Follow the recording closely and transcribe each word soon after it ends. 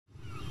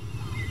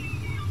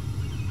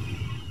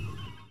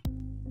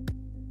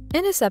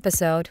In this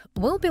episode,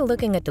 we'll be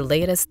looking at the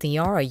latest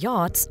Tiara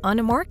Yachts on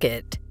the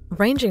market,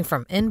 ranging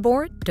from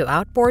inboard to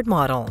outboard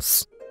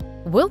models.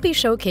 We'll be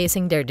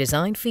showcasing their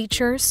design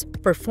features,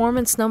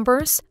 performance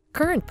numbers,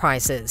 current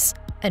prices,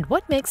 and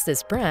what makes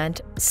this brand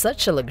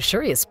such a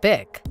luxurious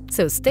pick.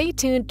 So stay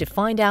tuned to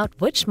find out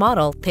which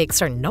model takes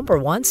our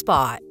 #1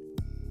 spot.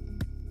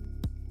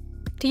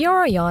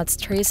 Tiara Yachts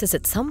traces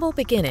its humble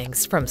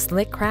beginnings from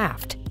slick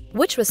craft,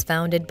 which was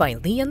founded by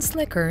Leon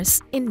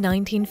Slikkers in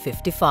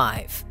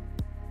 1955.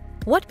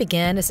 What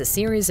began as a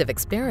series of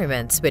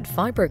experiments with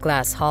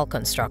fiberglass hull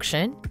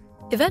construction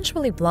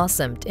eventually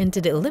blossomed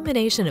into the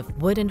elimination of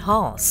wooden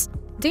hulls,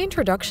 the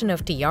introduction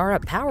of Tiara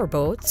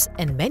powerboats,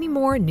 and many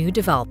more new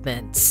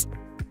developments.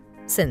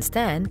 Since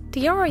then,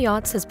 Tiara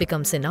Yachts has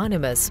become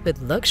synonymous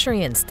with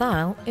luxury and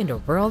style in the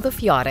world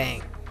of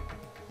yachting.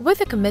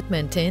 With a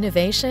commitment to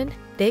innovation,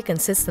 they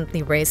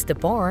consistently raise the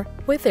bar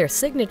with their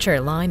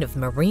signature line of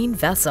marine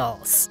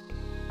vessels.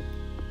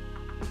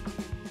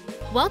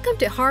 Welcome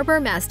to Harbour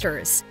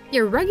Masters,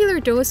 your regular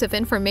dose of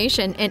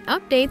information and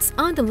updates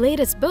on the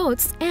latest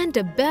boats and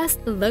the best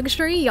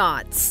luxury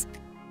yachts.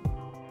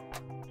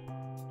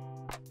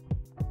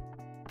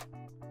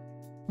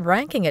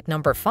 Ranking at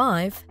number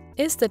 5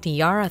 is the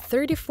Tiara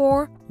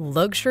 34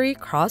 Luxury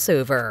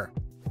Crossover,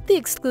 the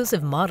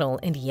exclusive model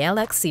in the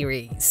LX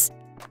series.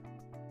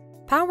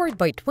 Powered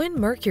by twin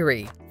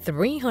Mercury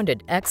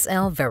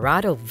 300XL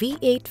Verado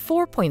V8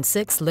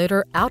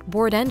 4.6-liter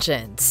outboard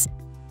engines,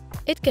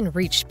 it can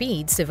reach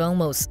speeds of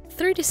almost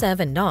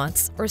 37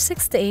 knots or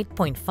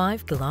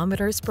 68.5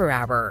 kilometers per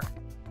hour.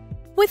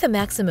 With a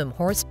maximum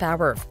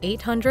horsepower of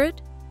 800,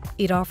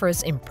 it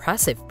offers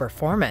impressive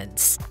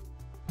performance.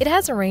 It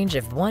has a range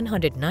of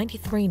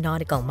 193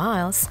 nautical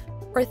miles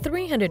or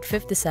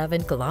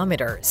 357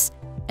 kilometers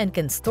and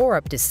can store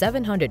up to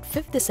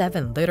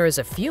 757 liters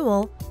of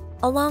fuel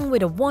along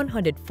with a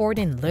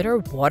 114-liter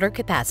water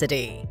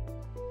capacity.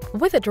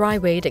 With a dry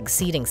weight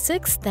exceeding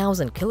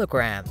 6,000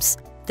 kilograms,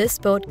 this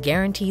boat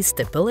guarantees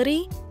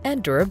stability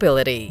and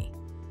durability.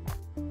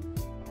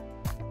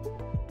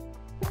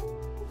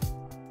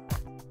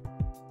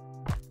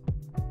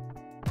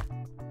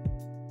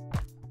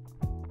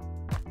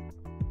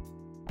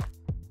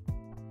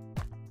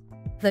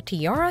 The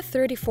Tiara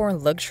 34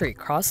 Luxury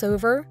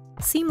Crossover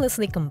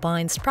seamlessly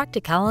combines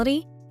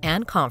practicality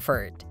and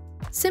comfort.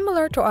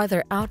 Similar to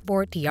other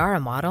outboard Tiara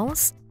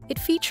models, it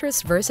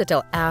features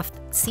versatile aft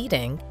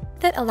seating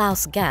that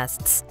allows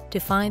guests to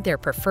find their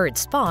preferred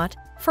spot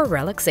for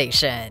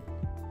relaxation.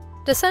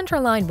 The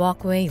centerline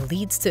walkway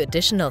leads to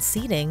additional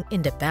seating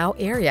in the bow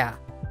area,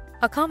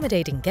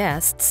 accommodating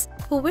guests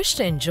who wish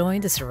to enjoy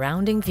the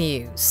surrounding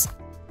views.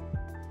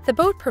 The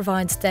boat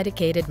provides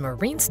dedicated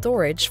marine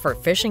storage for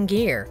fishing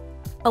gear,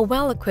 a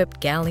well-equipped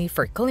galley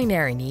for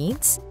culinary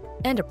needs,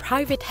 and a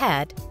private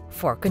head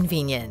for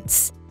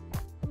convenience.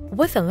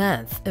 With a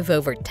length of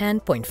over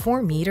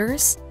 10.4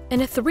 meters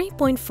and a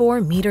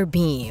 3.4-meter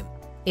beam,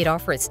 it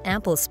offers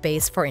ample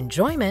space for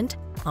enjoyment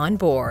on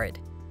board.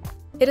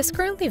 It is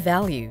currently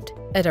valued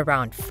at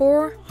around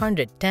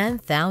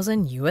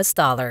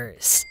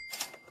 $410,000.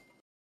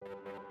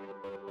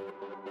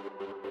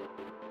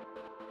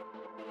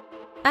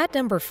 At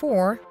number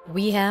 4,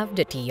 we have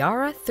the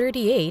Tiara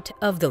 38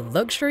 of the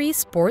Luxury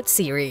Sports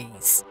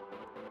Series.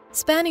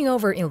 Spanning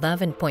over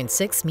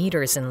 11.6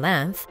 meters in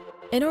length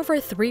and over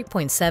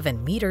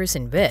 3.7 meters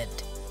in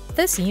width,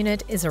 this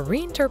unit is a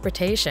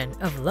reinterpretation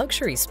of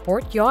luxury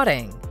sport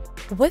yachting,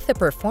 with the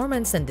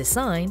performance and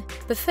design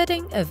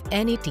befitting of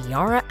any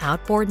Tiara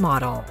outboard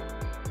model.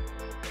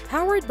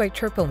 Powered by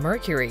triple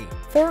Mercury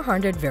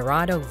 400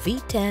 Verado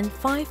V10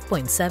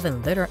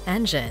 5.7-liter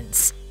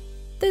engines,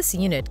 this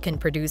unit can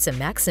produce a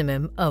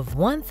maximum of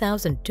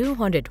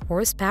 1,200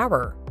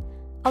 horsepower,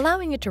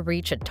 allowing it to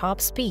reach a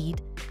top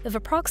speed of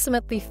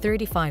approximately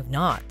 35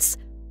 knots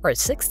or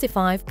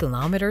 65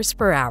 kilometers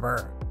per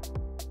hour.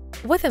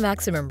 With a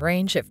maximum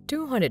range of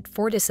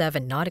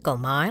 247 nautical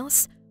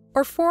miles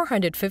or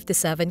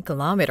 457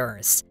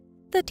 kilometers,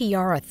 the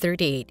Tiara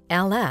 38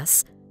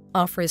 LS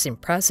offers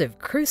impressive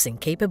cruising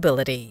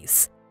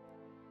capabilities.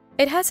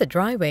 It has a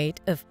dry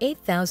weight of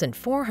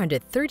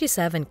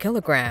 8,437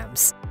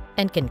 kilograms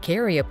and can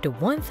carry up to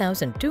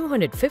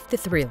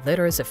 1,253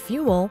 liters of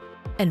fuel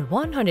and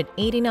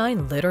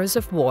 189 liters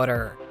of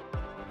water.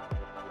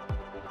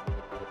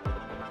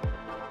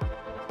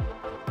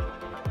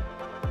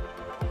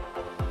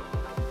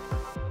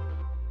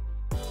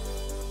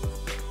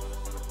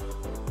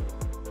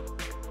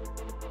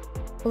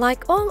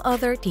 Like all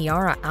other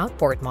Tiara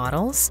outboard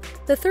models,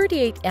 the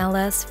 38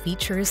 LS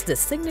features the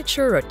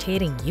signature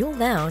rotating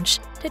U-lounge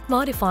that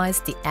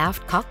modifies the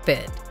aft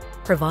cockpit,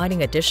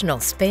 providing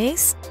additional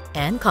space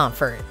and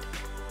comfort.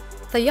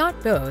 The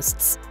yacht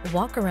boasts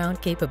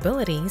walk-around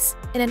capabilities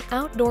and an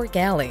outdoor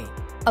galley,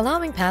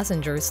 allowing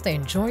passengers to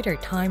enjoy their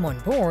time on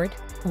board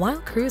while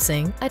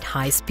cruising at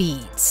high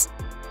speeds.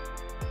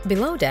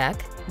 Below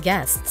deck,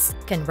 guests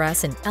can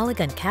rest in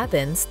elegant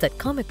cabins that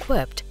come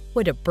equipped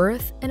with a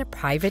berth and a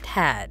private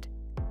head.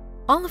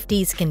 All of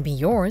these can be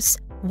yours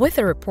with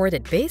a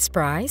reported base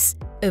price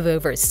of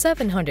over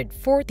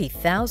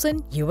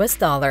 $740,000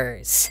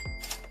 US.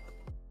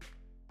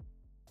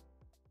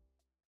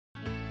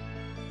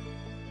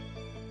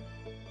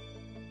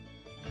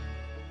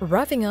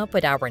 Revving up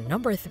at our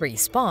number 3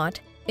 spot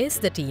is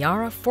the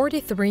Tiara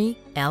 43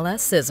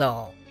 LS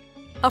Sizzle,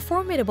 a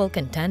formidable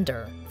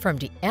contender from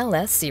the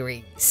LS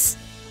series.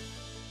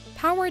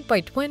 Powered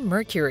by twin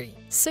Mercury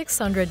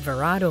 600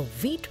 Verado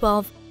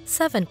V12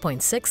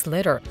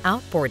 7.6-liter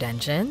outboard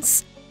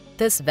engines,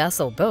 this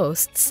vessel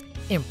boasts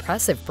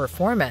impressive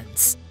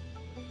performance,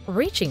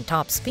 reaching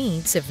top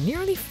speeds of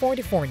nearly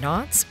 44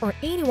 knots or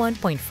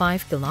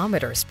 81.5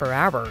 kilometers per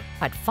hour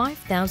at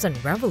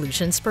 5,000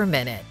 revolutions per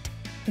minute,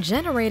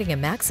 generating a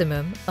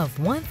maximum of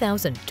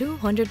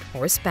 1,200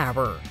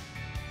 horsepower.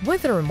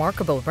 With a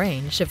remarkable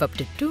range of up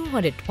to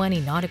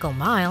 220 nautical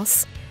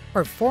miles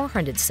or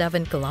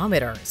 407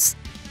 kilometers,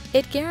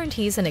 it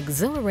guarantees an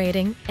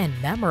exhilarating and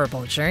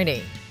memorable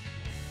journey.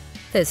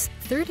 This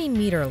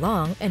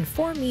 13-meter-long and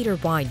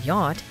 4-meter-wide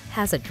yacht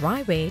has a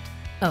dry weight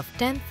of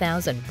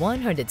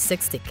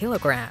 10,160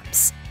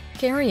 kilograms,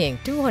 carrying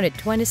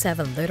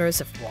 227 liters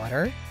of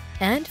water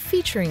and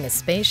featuring a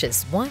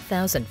spacious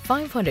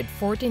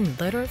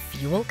 1,514-liter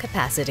fuel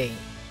capacity.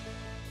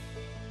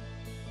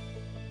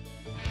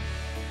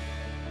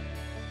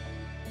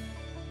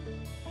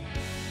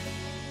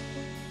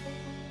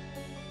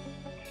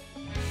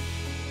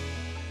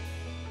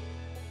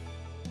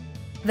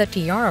 The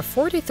Tiara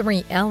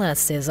 43 LS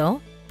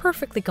Sizzle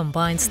perfectly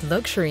combines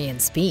luxury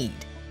and speed,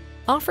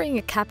 offering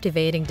a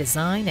captivating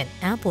design and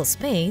ample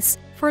space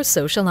for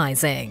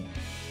socializing.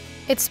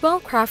 Its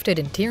well-crafted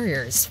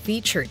interiors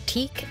feature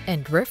teak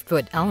and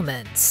driftwood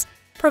elements,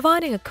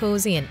 providing a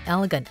cozy and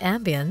elegant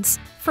ambience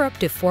for up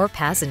to 4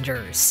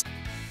 passengers.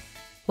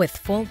 With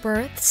full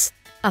berths,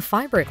 a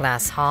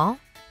fiberglass hull,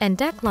 and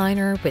deck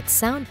liner with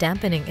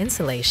sound-dampening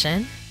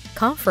insulation,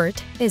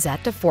 comfort is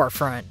at the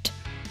forefront.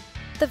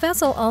 The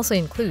vessel also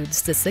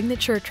includes the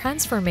signature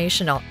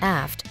transformational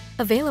aft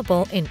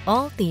available in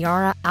all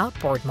Tiara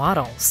outboard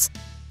models,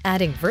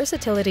 adding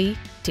versatility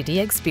to the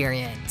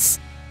experience.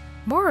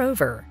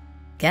 Moreover,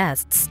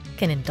 guests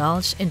can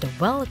indulge in the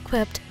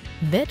well-equipped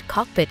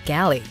mid-cockpit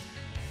galley,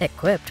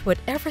 equipped with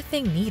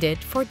everything needed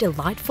for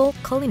delightful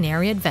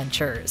culinary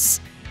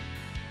adventures.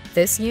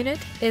 This unit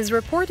is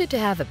reported to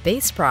have a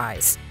base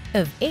price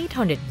of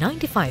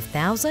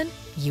 $895,000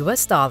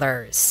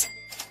 US.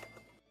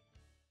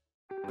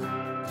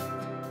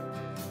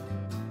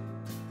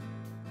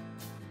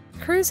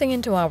 Cruising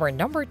into our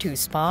number 2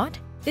 spot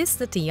is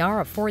the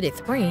Tiara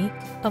 43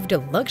 of the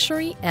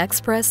Luxury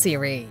Express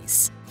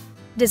series.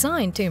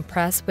 Designed to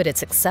impress with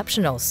its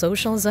exceptional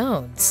social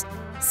zones,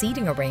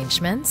 seating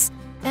arrangements,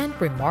 and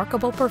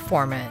remarkable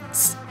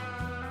performance.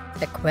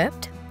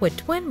 Equipped with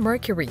twin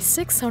Mercury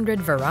 600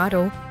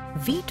 Verado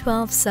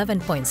V12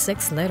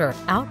 7.6-liter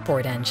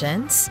outboard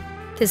engines,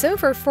 this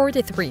over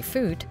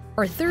 43-foot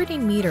or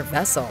 13-meter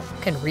vessel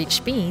can reach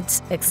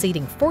speeds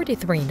exceeding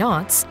 43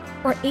 knots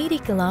or 80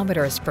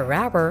 kilometers per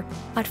hour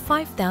at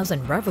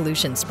 5,000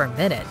 revolutions per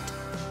minute,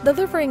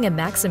 delivering a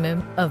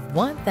maximum of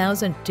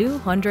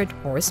 1,200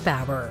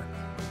 horsepower.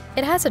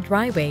 It has a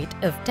dry weight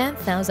of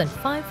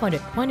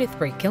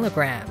 10,523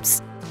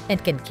 kilograms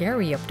and can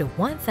carry up to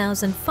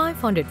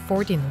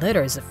 1,514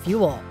 liters of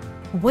fuel,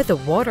 with a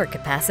water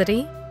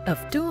capacity of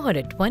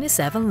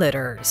 227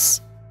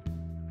 liters.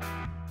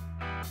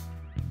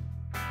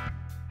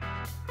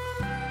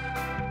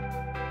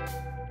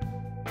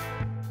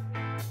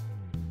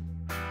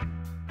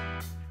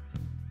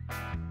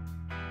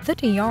 The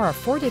Tiara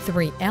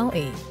 43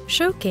 LE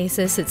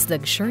showcases its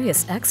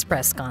luxurious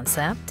express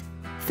concept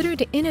through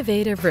the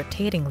innovative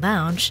rotating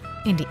lounge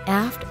in the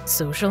aft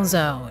social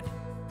zone.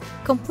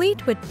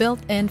 Complete with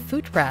built-in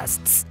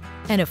footrests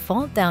and a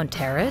fold-down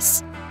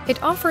terrace,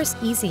 it offers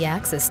easy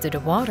access to the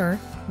water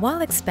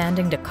while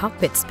expanding the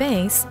cockpit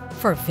space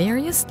for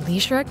various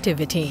leisure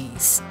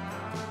activities.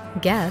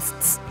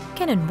 Guests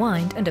can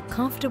unwind in the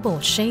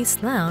comfortable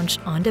chaise lounge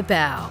on the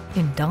bow,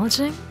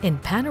 indulging in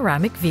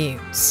panoramic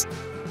views.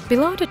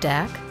 Below the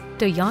deck,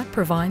 the yacht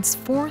provides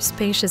 4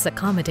 spacious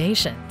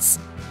accommodations,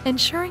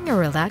 ensuring a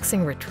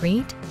relaxing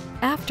retreat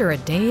after a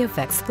day of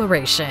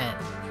exploration.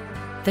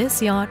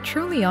 This yacht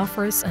truly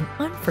offers an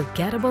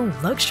unforgettable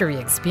luxury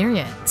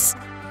experience,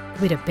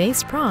 with a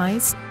base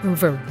price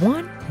over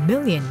 $1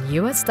 million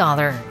US.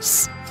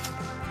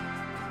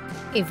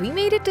 If we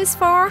made it this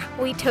far,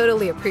 we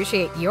totally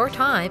appreciate your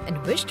time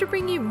and wish to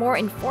bring you more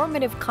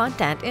informative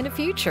content in the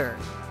future.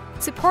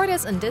 Support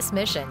us on this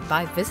mission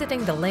by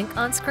visiting the link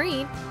on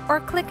screen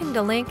or clicking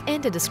the link in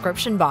the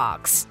description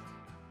box.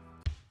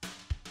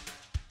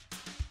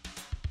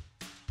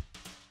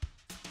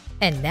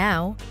 And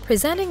now,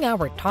 presenting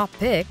our top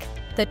pick,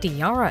 the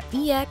Tiara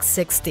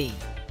EX60.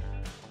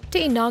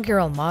 The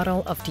inaugural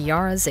model of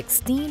Tiara's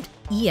esteemed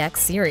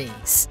EX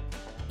series.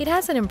 It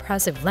has an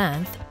impressive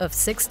length of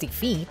 60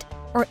 feet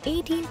or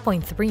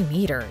 18.3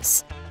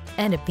 meters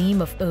and a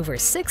beam of over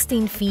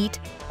 16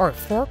 feet or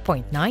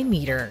 4.9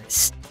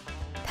 meters.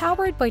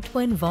 Powered by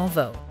twin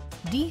Volvo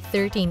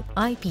D13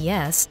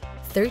 IPS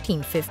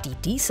 1350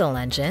 diesel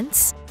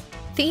engines,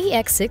 The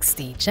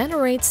EX60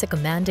 generates a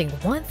commanding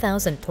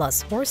 1,000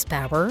 plus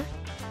horsepower,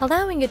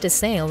 allowing it to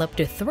sail up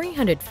to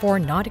 304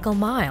 nautical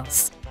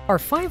miles or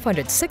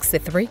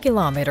 563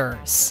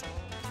 kilometers.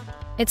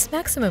 Its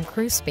maximum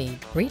cruise speed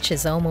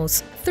reaches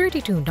almost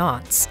 32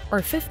 knots or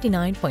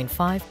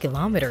 59.5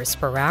 kilometers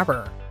per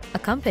hour,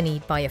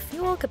 accompanied by a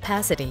fuel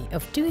capacity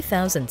of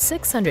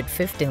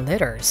 2,650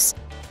 liters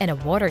and a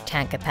water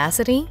tank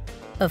capacity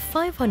of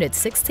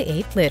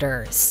 568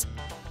 liters.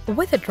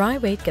 With a dry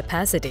weight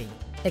capacity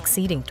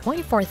exceeding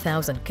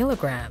 24,000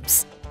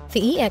 kilograms,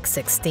 the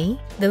EX60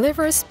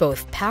 delivers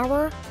both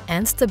power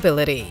and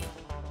stability.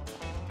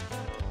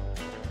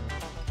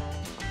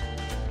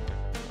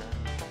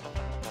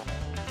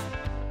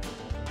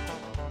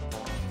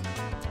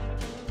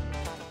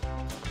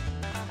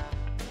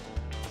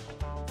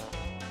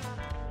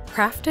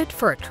 Crafted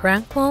for a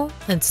tranquil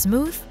and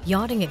smooth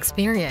yachting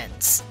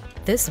experience,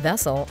 this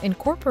vessel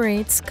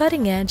incorporates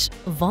cutting-edge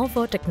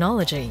Volvo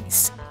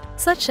technologies,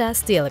 such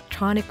as the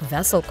electronic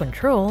vessel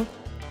control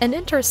and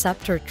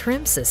interceptor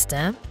trim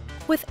system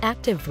with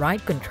active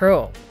ride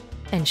control,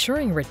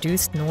 ensuring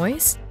reduced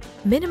noise,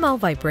 minimal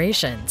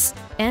vibrations,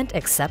 and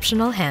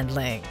exceptional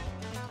handling.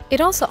 It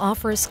also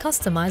offers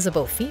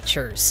customizable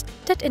features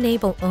that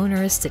enable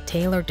owners to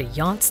tailor the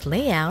yacht's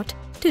layout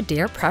to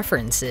their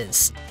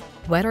preferences,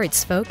 whether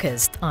it's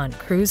focused on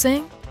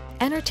cruising,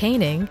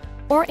 entertaining,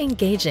 or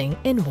engaging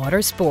in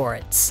water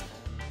sports.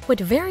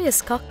 With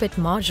various cockpit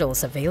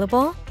modules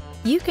available,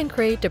 you can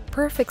create the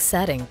perfect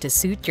setting to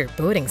suit your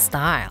boating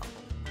style.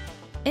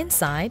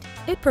 Inside,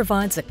 it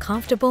provides a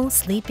comfortable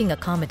sleeping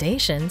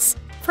accommodations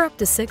for up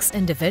to 6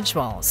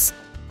 individuals,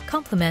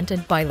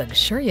 complemented by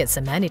luxurious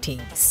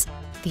amenities.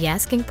 The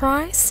asking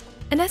price?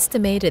 An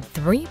estimated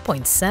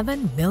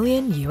 $3.7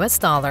 million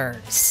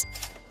US.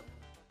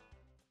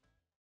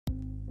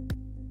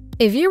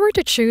 If you were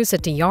to choose a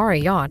Tiara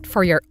yacht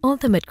for your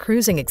ultimate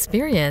cruising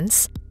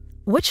experience,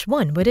 which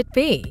one would it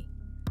be?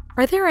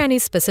 Are there any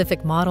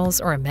specific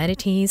models or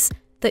amenities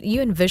that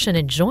you envision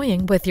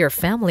enjoying with your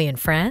family and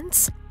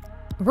friends?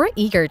 We're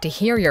eager to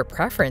hear your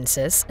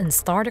preferences and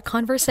start a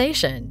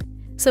conversation,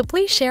 so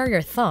please share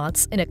your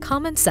thoughts in a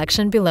comment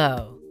section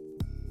below.